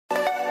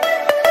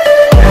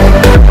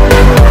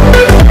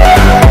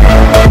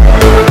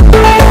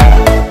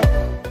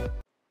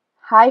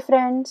Hi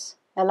friends,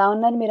 ఎలా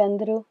ఉన్నారు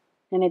మీరందరూ?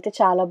 నేనైతే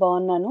చాలా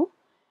బాగున్నాను.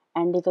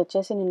 అండ్ ఇది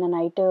వచ్చేసి నిన్న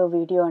నైట్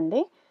వీడియో అండి.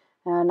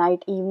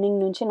 నైట్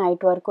ఈవినింగ్ నుంచి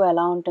నైట్ వరకు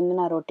ఎలా ఉంటుంది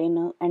నా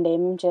రొటీన్ అండ్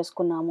ఏమేమి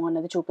చేసుకున్నాము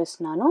అన్నది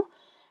చూపిస్తున్నాను.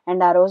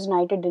 అండ్ ఆ రోజు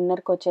నైట్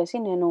డిన్నర్కి వచ్చేసి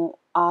నేను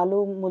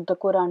ఆలు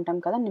ముద్దకూర అంటాం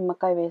కదా,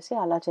 నిమ్మకాయ వేసి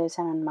అలా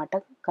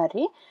చేశానన్నమాట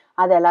కర్రీ.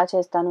 అది ఎలా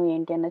చేస్తాను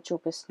ఏంటి అన్నది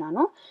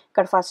చూపిస్తున్నాను.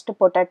 ఇక్కడ ఫస్ట్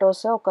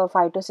పొటాటోస్ ఒక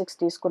 5 to 6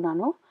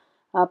 తీసుకున్నాను,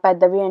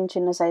 పెద్దవి అండ్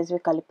చిన్న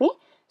సైజ్వి కలిపి.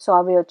 సో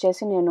అవి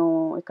వచ్చేసి నేను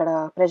ఇక్కడ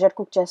ప్రెషర్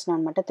కుక్ చేస్తున్నాను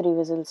అనమాట, 3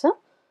 విజిల్స్.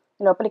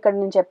 లోపల ఇక్కడ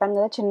నేను చెప్పాను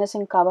కదా చిన్న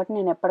సింక్ కాబట్టి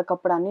నేను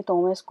ఎప్పటికప్పుడు అన్నీ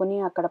తోమేసుకుని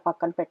అక్కడ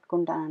పక్కన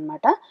పెట్టుకుంటాను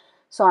అనమాట.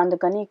 సో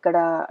అందుకని ఇక్కడ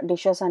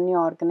డిషెస్ అన్నీ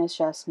ఆర్గనైజ్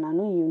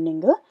చేస్తున్నాను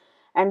ఈవినింగ్.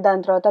 అండ్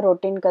దాని తర్వాత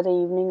రొటీన్ కదా,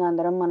 ఈవినింగ్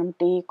అందరం మనం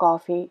టీ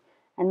కాఫీ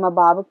అండ్ మా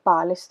బాబుకి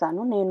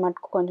పాలిస్తాను. నేను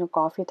మటుకు కొంచెం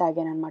కాఫీ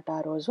తాగాను అనమాట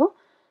ఆ రోజు.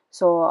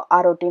 సో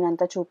ఆ రొటీన్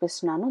అంతా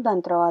చూపిస్తున్నాను.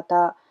 దాని తర్వాత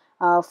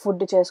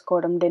ఫుడ్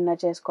చేసుకోవడం,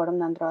 డిన్నర్ చేసుకోవడం,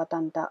 దాని తర్వాత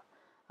అంతా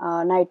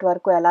నైట్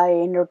వరకు ఎలా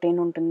ఏం రొటీన్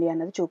ఉంటుంది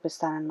అన్నది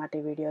చూపిస్తానన్నమాట ఈ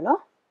వీడియోలో.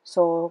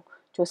 సో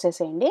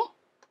చూసేసేయండి.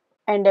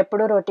 అండ్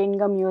ఎప్పుడు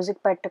రొటీన్గా మ్యూజిక్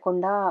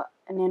పెట్టకుండా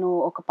నేను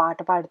ఒక పాట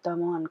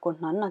పాడతాము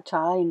అనుకుంటున్నాను. నాకు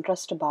చాలా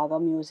ఇంట్రెస్ట్, బాగా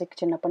మ్యూజిక్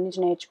చిన్నప్పటి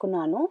నుంచి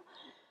నేర్చుకున్నాను.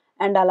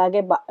 అండ్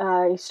అలాగే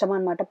ఇష్టం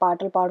అనమాట,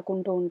 పాటలు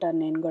పాడుకుంటూ ఉంటాను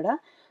నేను కూడా.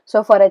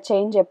 సో ఫర్ ఎ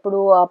చేంజ్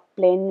ఎప్పుడు ఆ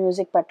ప్లెయిన్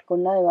మ్యూజిక్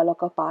పెట్టకుండా ఇవాళ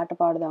ఒక పాట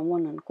పాడదాము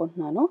అని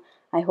అనుకుంటున్నాను.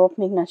 ఐ హోప్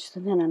మీకు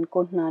నచ్చుతుంది అని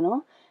అనుకుంటున్నాను.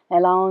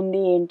 ఎలా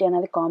ఉంది ఏంటి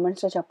అనేది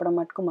కామెంట్స్లో చెప్పడం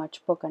మటుకు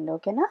మర్చిపోకండి,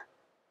 ఓకేనా?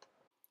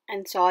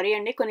 అండ్ సారీ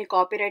అండి, కొన్ని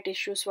కాపీరైట్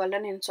ఇష్యూస్ వల్ల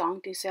నేను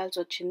సాంగ్ తీసేయాల్సి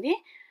వచ్చింది.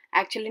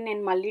 యాక్చువల్లీ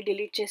నేను మళ్ళీ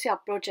డిలీట్ చేసి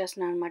అప్లోడ్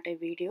చేస్తున్నాను అనమాట ఈ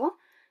వీడియో.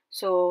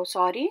 సో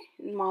సారీ,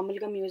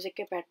 మామూలుగా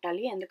మ్యూజిక్కే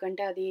పెట్టాలి,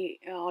 ఎందుకంటే అది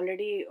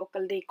ఆల్రెడీ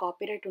ఒకరిది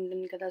కాపీరైట్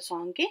ఉంటుంది కదా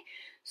సాంగ్కి.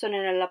 సో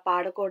నేను అలా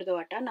పాడకూడదు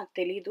అట, నాకు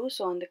తెలీదు.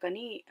 సో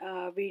అందుకని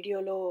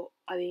వీడియోలో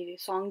అది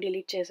సాంగ్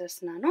డిలీట్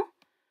చేసేస్తున్నాను.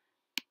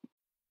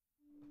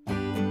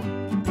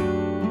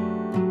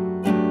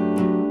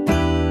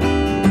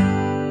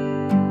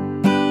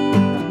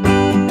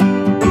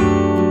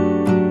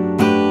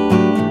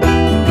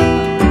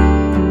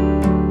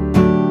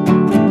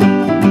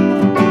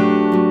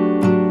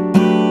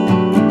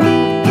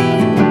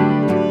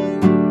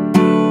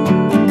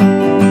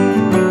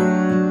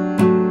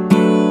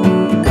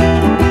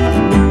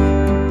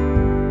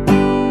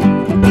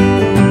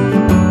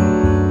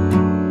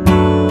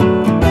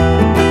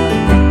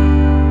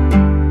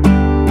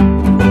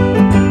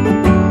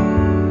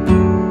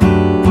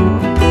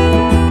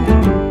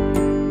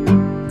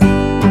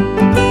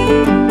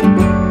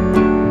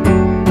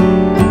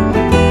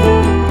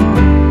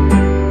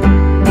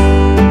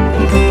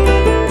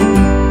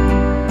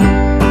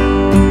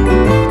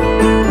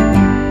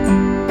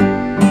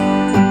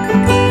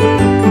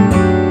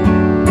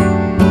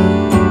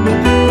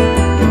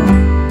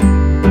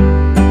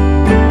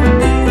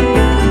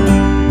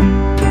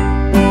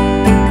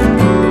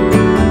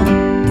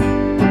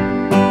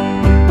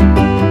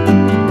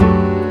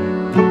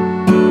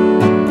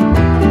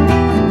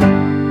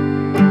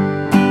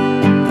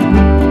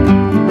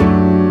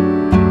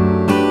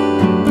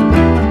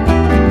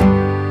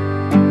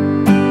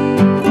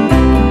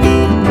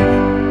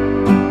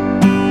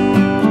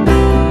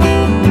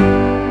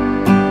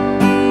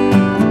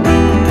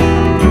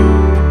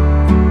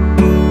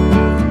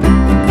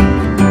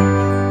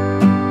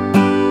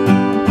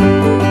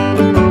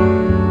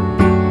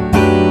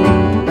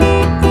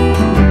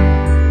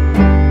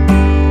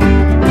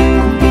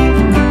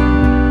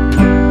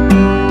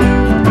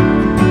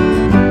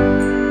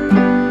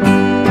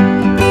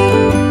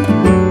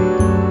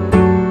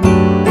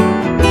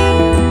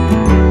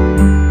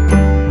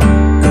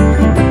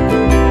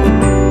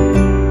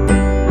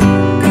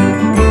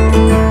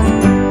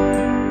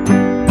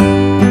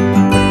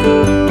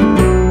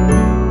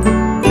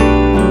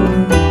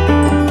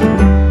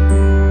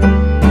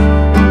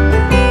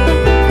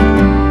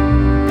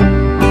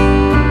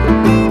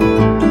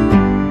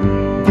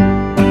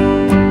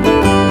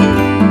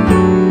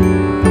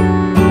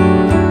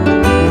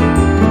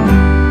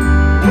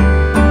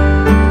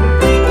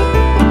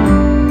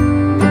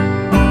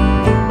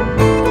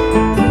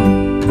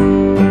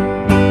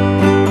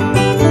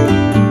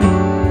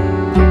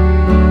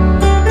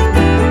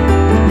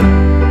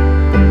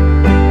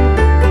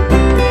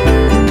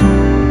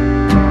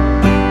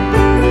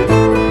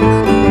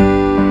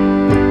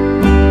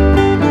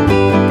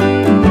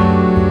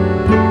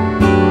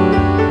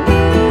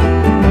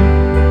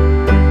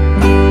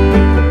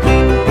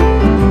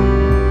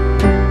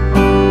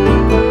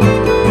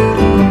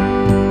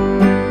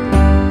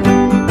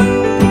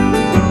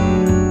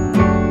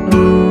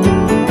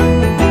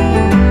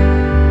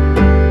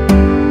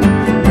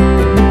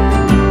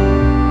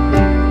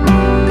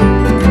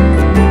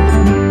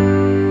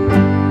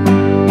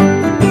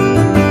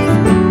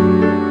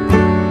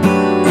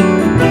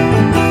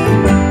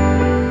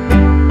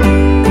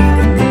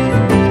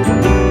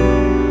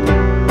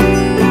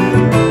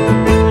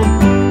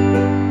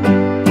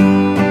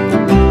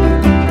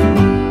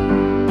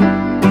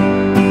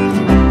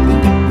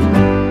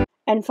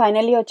 అండ్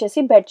ఫైనల్లీ వచ్చేసి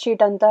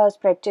బెడ్షీట్ అంతా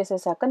స్ప్రెడ్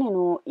చేసేసాక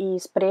నేను ఈ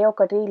స్ప్రే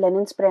ఒకటి,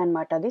 లెనిన్ స్ప్రే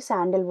అనమాట, అది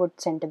శాండిల్వుడ్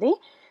సెంట్ది.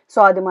 సో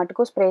అది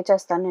మటుకు స్ప్రే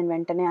చేస్తాను నేను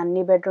వెంటనే.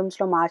 అన్ని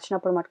బెడ్‌రూమ్స్‌లో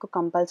మార్చినప్పుడు మటుకు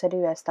కంపల్సరీ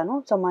వేస్తాను.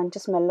 సో మంచి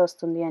స్మెల్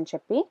వస్తుంది అని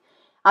చెప్పి.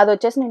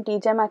 అదొచ్చేసి నేను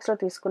టీజే మాక్స్‌లో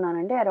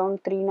తీసుకున్నానండి. అరౌండ్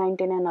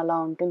 399 అలా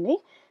ఉంటుంది.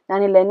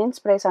 దాన్ని లెనిన్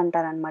స్ప్రేస్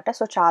అంటారనమాట.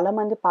 సో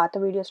చాలామంది పాత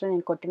వీడియోస్‌లో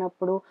నేను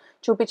కొట్టినప్పుడు,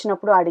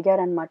 చూపించినప్పుడు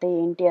అడిగారనమాట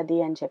ఏంటి అది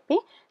అని చెప్పి.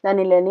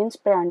 దాన్ని లెనిన్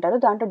స్ప్రే అంటారు.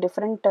 దాంట్లో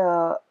డిఫరెంట్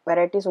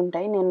వెరైటీస్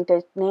ఉంటాయి.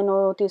 నేను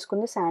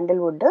తీసుకుంది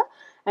శాండిల్‌వుడ్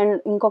అండ్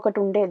ఇంకొకటి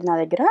ఉండేది నా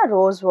దగ్గర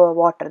రోజ్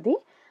వాటర్‌ది.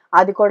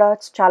 అది కూడా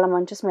చాలా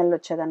మంచి స్మెల్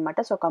వచ్చేదనమాట.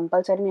 సో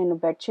కంపల్సరీ నేను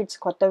బెడ్ షీట్స్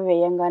కొత్తవి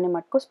వేయంగానే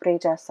మటుకు స్ప్రే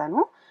చేస్తాను.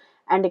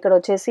 And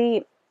ఇక్కడొచ్చేసి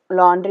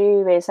laundry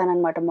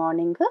వేశాననమాట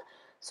morning.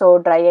 So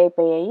dry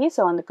అయిపోయాయి.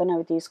 సో అందుకని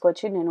అవి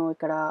తీసుకొచ్చి నేను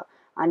ఇక్కడ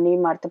అన్నీ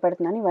మడత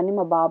పెడుతున్నాను. ఇవన్నీ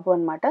మా బాబు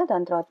అనమాట.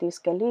 దాని తర్వాత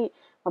తీసుకెళ్ళి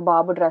మా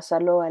బాబు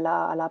డ్రెస్సర్‌లో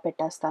అలా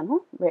పెట్టేస్తాను.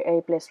 ఏ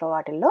ప్లేస్‌లో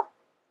వాటిల్లో.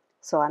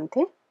 సో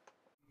అంతే.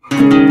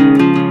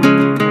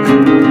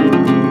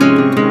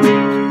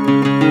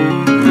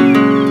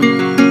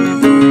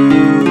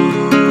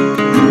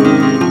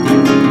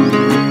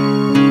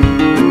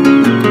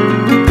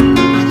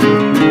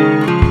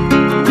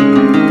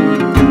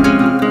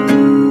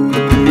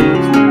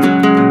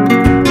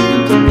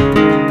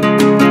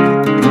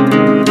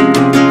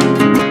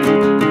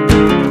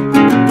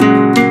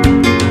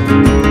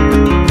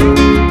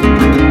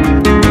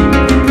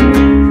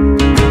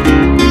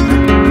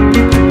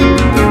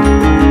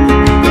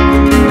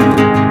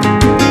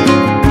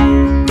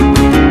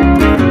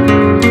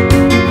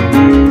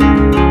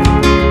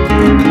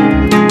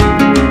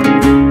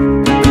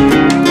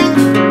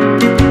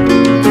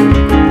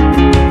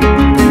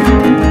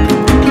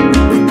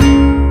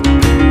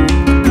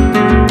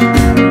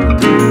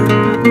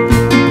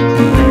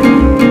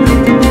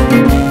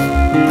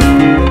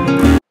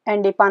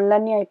 అండ్ ఈ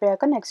పనులన్నీ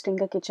అయిపోయాక నెక్స్ట్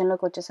ఇంకా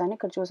కిచెన్‌లోకొచ్చేసాను.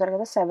 ఇక్కడ చూసారు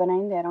కదా 7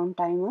 అయింది అరౌండ్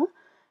టైము.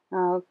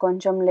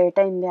 కొంచెం లేట్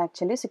అయింది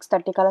యాక్చువల్లీ.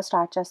 6:30 కల్లా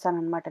స్టార్ట్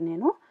చేస్తాననమాట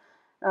నేను.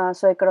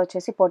 సో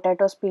ఇక్కడొచ్చేసి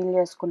పొటాటోస్ పీల్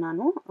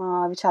చేసుకున్నాను.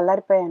 అవి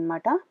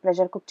చల్లారిపోయాయనమాట.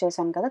 ప్రెషర్ కుక్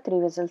చేశాను కదా 3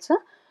 విజిల్స్.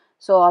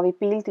 సో అవి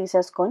పీల్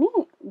తీసేసుకొని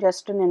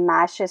జస్ట్ నేను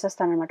మ్యాష్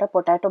చేసేస్తాననమాట.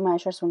 పొటాటో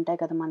మ్యాషర్స్ ఉంటాయి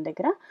కదా మన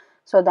దగ్గర.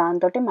 సో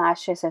దాంతోటి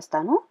మ్యాష్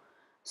చేసేస్తాను.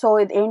 సో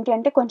ఇది ఏంటి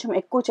అంటే కొంచెం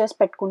ఎక్కువ చేసి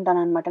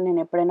పెట్టుకుంటాననమాట నేను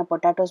ఎప్పుడైనా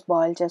పొటాటోస్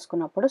బాయిల్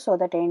చేసుకున్నప్పుడు. సో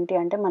దట్ ఏంటి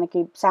అంటే మనకి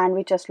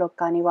శాండ్‌విచెస్‌లోకి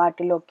కానీ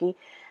వాటిలోకి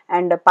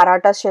అండ్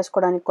పరాటాస్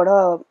చేసుకోవడానికి కూడా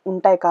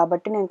ఉంటాయి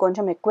కాబట్టి నేను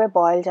కొంచెం ఎక్కువే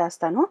బాయిల్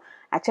చేస్తాను.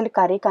 యాక్చువల్లీ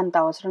కర్రీకి అంత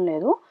అవసరం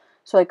లేదు.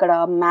 సో ఇక్కడ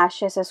మ్యాష్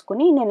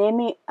చేసేసుకొని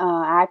నేనేమి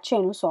యాడ్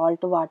చేయను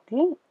సాల్ట్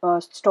వాటిని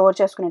స్టోర్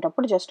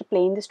చేసుకునేటప్పుడు జస్ట్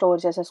ప్లెయిన్‌ది స్టోర్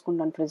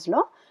చేసేసుకుంటాను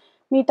ఫ్రిడ్జ్‌లో.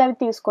 మిగతావి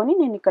తీసుకొని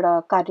నేను ఇక్కడ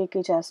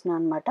కర్రీకి చేస్తున్నాను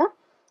అనమాట.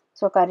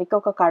 సో కర్రీకి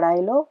ఒక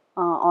కడాయిలో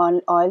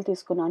ఆయిల్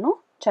తీసుకున్నాను.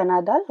 Chana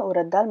dal,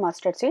 urad dal,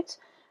 mustard seeds,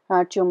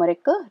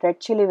 turmeric, red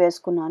chilli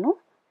వేసుకున్నాను.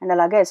 అండ్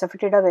అలాగే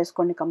ఎసఫిటిడా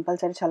వేసుకోండి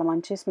కంపల్సరీ. చాలా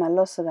మంచి స్మెల్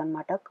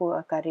వస్తదనమాట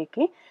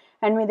కర్రీకి.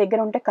 అండ్ మీ దగ్గర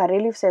ఉంటే కర్రీ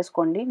లీవ్స్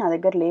వేసుకోండి. నా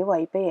దగ్గర లేవు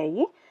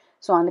అయిపోయాయి.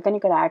 సో అందుకని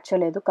ఇక్కడ యాడ్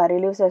చేయలేదు. కర్రీ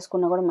లీవ్స్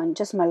వేసుకున్నా కూడా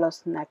మంచి స్మెల్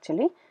వస్తుంది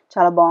యాక్చువల్లీ.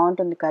 చాలా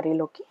బావుంటుంది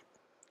కర్రీలోకి.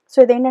 సో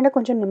ఇదేంటంటే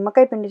కొంచెం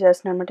నిమ్మకాయ పిండి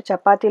చేస్తున్నాననమాట.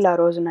 చపాతీలు ఆ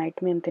రోజు నైట్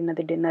మేము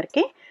తిన్నది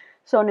డిన్నర్‌కి.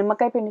 సో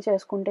నిమ్మకాయ పిండి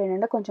చేసుకుంటే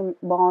ఏంటంటే కొంచెం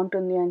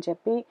బావుంటుంది అని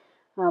చెప్పి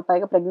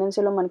పైగా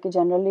ప్రెగ్నెన్సీలో మనకి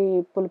జనరల్లీ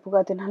పులుపుగా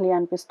తినాలి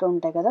అనిపిస్తూ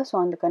ఉంటాయి కదా! సో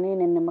అందుకని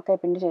నేను నిమ్మకాయ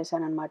పిండి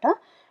చేశాననమాట.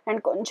 అండ్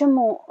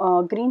కొంచెము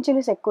గ్రీన్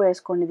చిల్లీస్ ఎక్కువ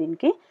వేసుకోండి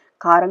దీనికి.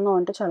 కారంగా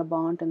ఉంటే చాలా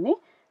బావుంటుంది.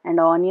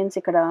 అండ్ ఆనియన్స్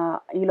ఇక్కడ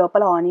ఈ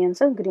లోపల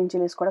ఆనియన్స్, గ్రీన్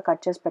చిల్లీస్ కూడా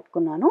కట్ చేసి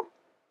పెట్టుకున్నాను.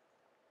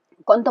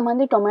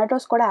 కొంతమంది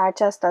టొమాటోస్ కూడా యాడ్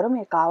చేస్తారు.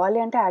 మీకు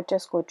కావాలి అంటే యాడ్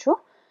చేసుకోవచ్చు.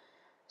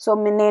 సో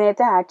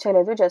నేనైతే యాడ్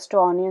చేయలేదు. జస్ట్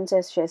ఆనియన్స్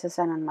ఏసి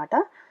చేసేసాననమాట.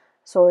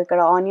 సో ఇక్కడ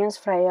ఆనియన్స్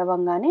ఫ్రై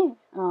అవ్వంగానే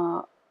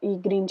ఈ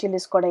గ్రీన్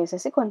చిల్లీస్ కూడా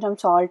ఏసేసి కొంచెం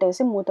సాల్ట్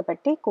ఏసి మూత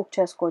పెట్టి కుక్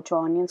చేసుకోవచ్చు.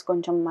 ఆనియన్స్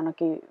కొంచెం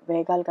మనకి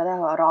వేగాలి కదా!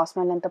 రా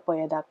స్మెల్ అంతా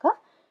పోయేదాకా.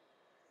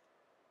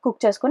 కుక్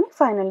చేసుకొని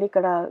ఫైనల్లీ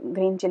ఇక్కడ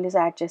గ్రీన్ చిల్లీస్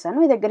యాడ్ చేశాను.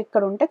 మీ దగ్గర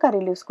ఇక్కడ ఉంటే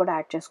కర్రీ లీవ్స్ కూడా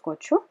యాడ్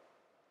చేసుకోవచ్చు.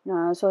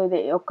 సో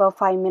ఇది ఒక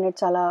 5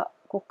 మినిట్స్ అలా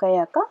కుక్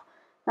అయ్యాక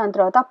దాని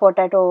తర్వాత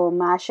పొటాటో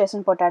మ్యాష్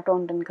చేసిన పొటాటో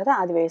ఉంటుంది కదా!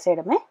 అది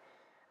వేసేయడమే.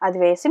 అది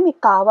వేసి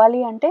మీకు కావాలి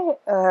అంటే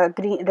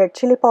రెడ్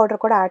చిల్లీ పౌడర్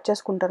కూడా యాడ్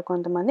చేసుకుంటారు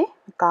కొంతమంది.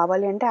 మీకు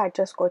కావాలి అంటే యాడ్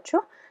చేసుకోవచ్చు.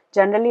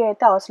 జనరల్లీ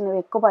అయితే అవసరం లేదు.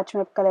 ఎక్కువ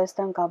పచ్చిమిరపకాయలు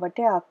వేస్తాం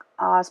కాబట్టి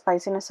ఆ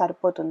స్పైసీనెస్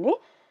సరిపోతుంది.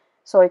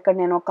 సో ఇక్కడ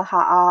నేను ఒక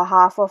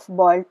half of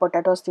boiled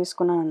potatoes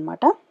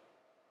తీసుకున్నాననమాట.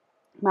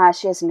 Mash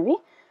చేసినవి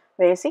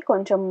వేసి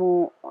కొంచెము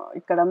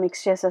ఇక్కడ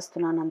మిక్స్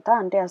చేసేస్తున్నానంతా.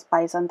 అంటే ఆ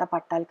స్పైస్ అంతా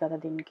పట్టాలి కదా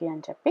దీనికి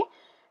అని చెప్పి.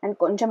 అండ్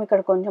కొంచెం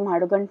ఇక్కడ కొంచెం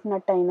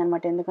అడుగంటున్నట్టు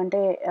అయిందనమాట.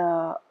 ఎందుకంటే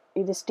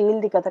ఇది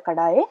స్టీల్‌ది కదా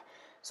కడాయి.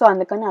 సో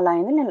అందుకని అలా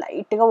అయింది. నేను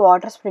లైట్‌గా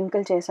వాటర్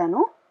స్ప్రింకిల్ చేశాను.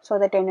 సో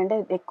దట్ ఏంటంటే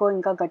ఎక్కువ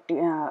ఇంకా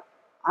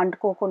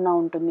అంటుకోకుండా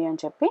ఉంటుంది అని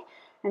చెప్పి.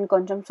 అండ్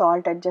కొంచెం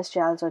సాల్ట్ అడ్జస్ట్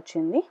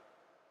చేయాల్సొచ్చింది.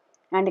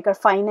 అండ్ ఇక్కడ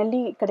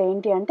ఫైనల్లీ ఇక్కడ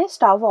ఏంటి అంటే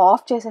స్టవ్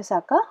ఆఫ్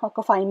చేసేసాక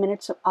ఒక 5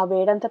 మినిట్స్ ఆ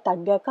వేడంతా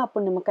తగ్గాక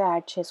అప్పుడు నిమ్మకాయ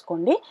యాడ్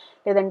చేసుకోండి.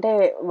 లేదంటే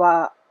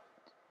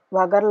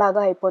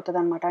వగరులాగా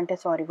అయిపోతదనమాట. అంటే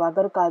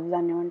వగరు కాదు,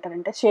 దాన్ని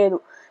ఏమంటారంటే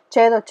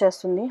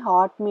చేదొచ్చేస్తుంది.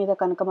 హాట్ మీద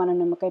కనుక మనం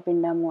నిమ్మకాయ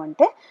పిండాము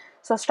అంటే.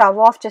 సో స్టవ్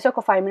ఆఫ్ చేసి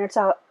ఒక 5 మినిట్స్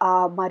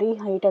మరీ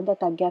హీట్ అంతా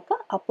తగ్గాక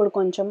అప్పుడు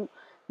కొంచెం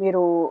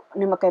మీరు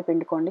నిమ్మకాయ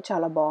పిండుకోండి.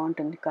 చాలా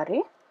బావుంటుంది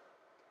కర్రీ.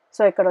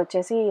 సో ఇక్కడ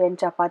వచ్చేసి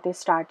చపాతీ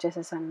స్టార్ట్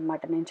చేసేసాను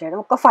అనమాట నేను చేయడం.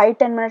 ఒక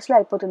 5-10 మినిట్స్లో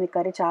అయిపోతుంది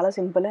కర్రీ. చాలా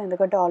సింపుల్,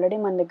 ఎందుకంటే ఆల్రెడీ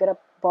మన దగ్గర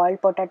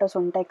బాయిల్డ్ పొటాటోస్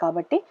ఉంటాయి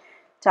కాబట్టి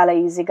చాలా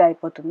ఈజీగా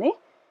అయిపోతుంది.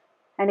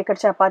 అండ్ ఇక్కడ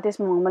చపాతీస్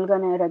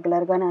మామూలుగానే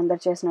రెగ్యులర్గానే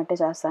అందరు చేసినట్టే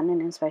చేస్తాను,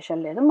 నేను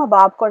స్పెషల్ లేదు. మా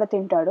బాబు కూడా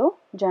తింటాడు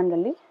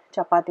జనరల్లీ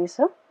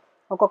చపాతీస్.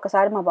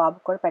 ఒక్కొక్కసారి మా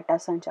బాబుకి కూడా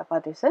పెట్టేస్తాను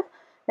చపాతీస్.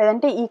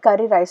 లేదంటే ఈ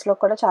కర్రీ రైస్లో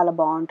కూడా చాలా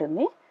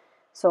బాగుంటుంది.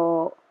 సో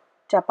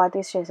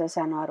చపాతీస్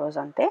చేసేసాను ఆ రోజు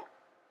అంతే.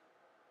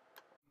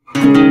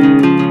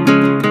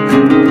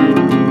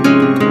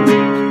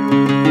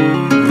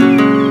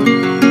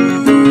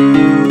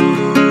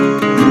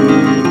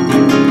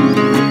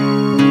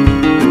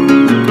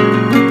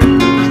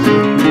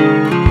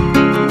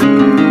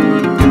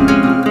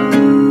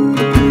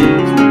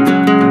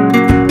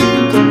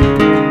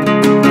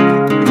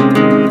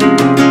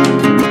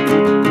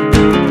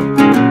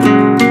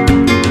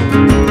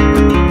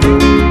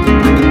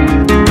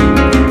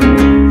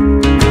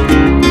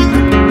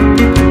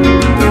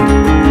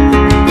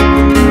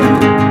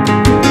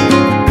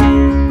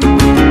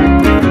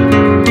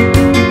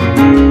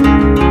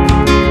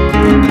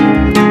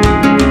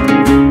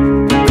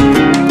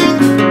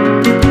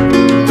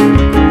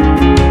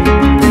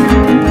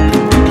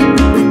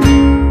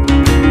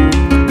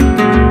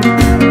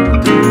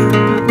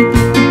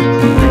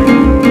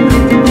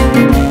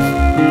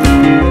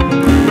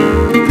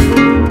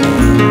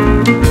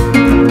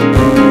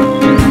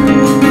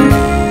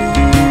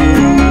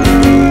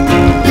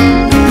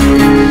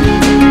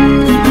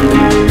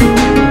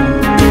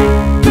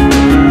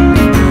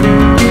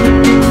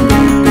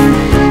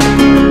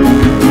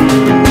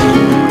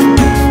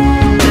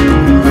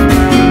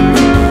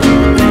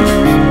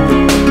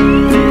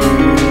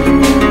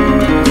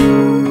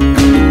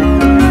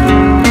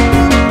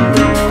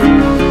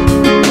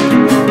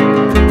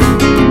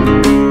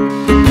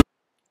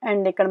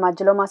 అండ్ ఇక్కడ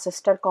మధ్యలో మా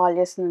సిస్టర్ కాల్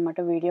చేసింది అనమాట,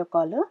 వీడియో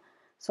కాల్.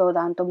 సో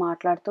దాంతో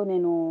మాట్లాడుతూ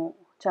నేను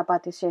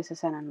చపాతీస్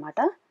చేసేసాను అనమాట.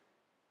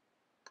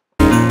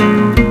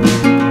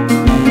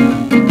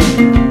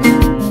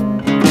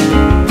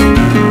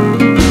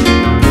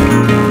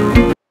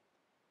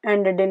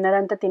 అండ్ డిన్నర్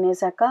అంతా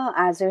తినేసాక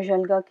యాజ్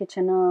యూజువల్గా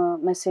కిచెన్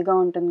మెస్సీగా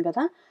ఉంటుంది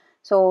కదా.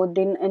 సో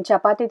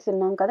చపాతీ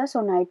తిన్నాం కదా, సో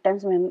నైట్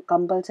టైమ్స్ మేము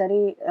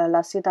కంపల్సరీ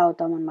లస్సీ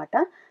తాగుతాం అనమాట.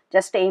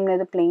 జస్ట్ ఏం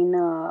లేదు, ప్లెయిన్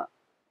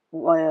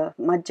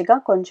మజ్జిగ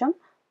కొంచెం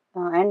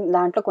అండ్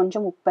దాంట్లో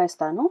కొంచెం ఉప్పు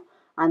వేస్తాను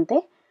అంతే.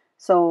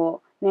 సో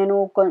నేను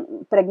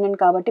ప్రెగ్నెంట్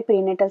కాబట్టి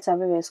ప్రీనేటల్స్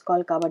అవి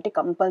వేసుకోవాలి కాబట్టి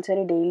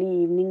కంపల్సరీ డైలీ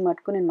ఈవినింగ్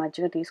మటుకు నేను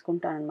మజ్జిగ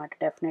తీసుకుంటాను అనమాట.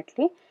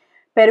 డెఫినెట్లీ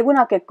పెరుగు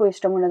నాకు ఎక్కువ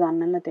ఇష్టం ఉండదు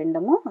అన్నంలో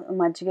తినడము,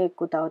 మజ్జిగ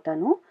ఎక్కువ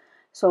తాగుతాను.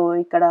 సో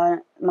ఇక్కడ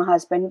మా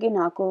హస్బెండ్కి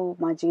నాకు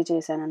మజ్జిగ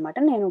చేశాను అనమాట.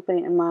 నేను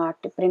మా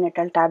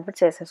ప్రీనేటల్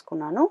టాబ్లెట్స్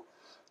వేసేసుకున్నాను.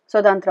 సో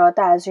దాని తర్వాత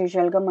యాజ్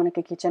యూజువల్గా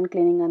మనకి కిచెన్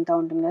క్లీనింగ్ అంతా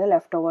ఉంటుంది కదా,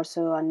 లెఫ్ట్ ఓవర్స్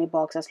అన్ని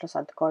బాక్సెస్లో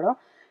సర్దుకోవడం,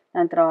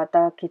 దాని తర్వాత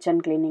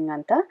కిచెన్ క్లీనింగ్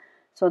అంతా.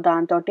 సో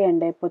దాంతో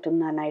ఎండ్ అయిపోతుంది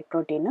నా నైట్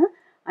రొటీన్.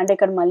 అంటే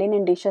ఇక్కడ మళ్ళీ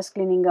నేను డిషెస్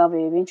క్లీనింగ్ అవి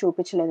ఏమీ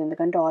చూపించలేదు,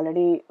 ఎందుకంటే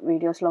ఆల్రెడీ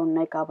వీడియోస్లో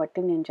ఉన్నాయి కాబట్టి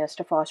నేను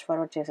జస్ట్ ఫాస్ట్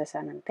ఫార్వర్డ్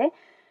చేసేసాను అంతే.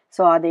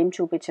 సో అదేం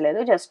చూపించలేదు,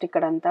 జస్ట్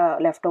ఇక్కడంతా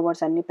లెఫ్ట్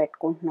ఓవర్స్ అన్నీ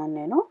పెట్టుకుంటున్నాను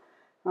నేను.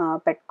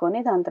 పెట్టుకొని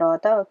దాని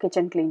తర్వాత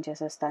కిచెన్ క్లీన్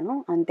చేసేస్తాను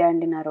అంతే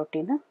అండి నా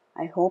రొటీన్.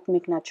 ఐ హోప్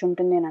మీకు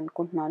నచ్చుంటుంది అని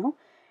అనుకుంటున్నాను.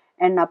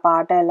 అండ్ నా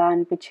పాట ఎలా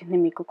అనిపించింది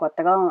మీకు?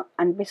 కొత్తగా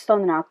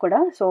అనిపిస్తుంది నాకు కూడా.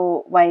 సో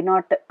వై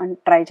నాట్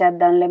ట్రై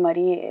చేద్దాంలే,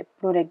 మరి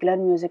ఎప్పుడు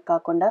రెగ్యులర్ మ్యూజిక్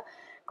కాకుండా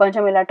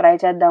కొంచెం ఇలా ట్రై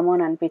చేద్దాము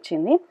అని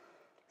అనిపించింది.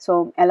 సో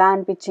ఎలా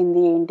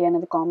అనిపించింది ఏంటి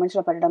అనేది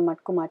కామెంట్స్లో పెట్టడం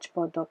మటుకు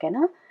మర్చిపోవద్దు,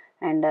 ఓకేనా?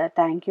 And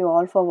thank you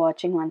all for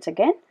watching once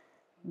again.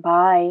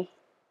 Bye.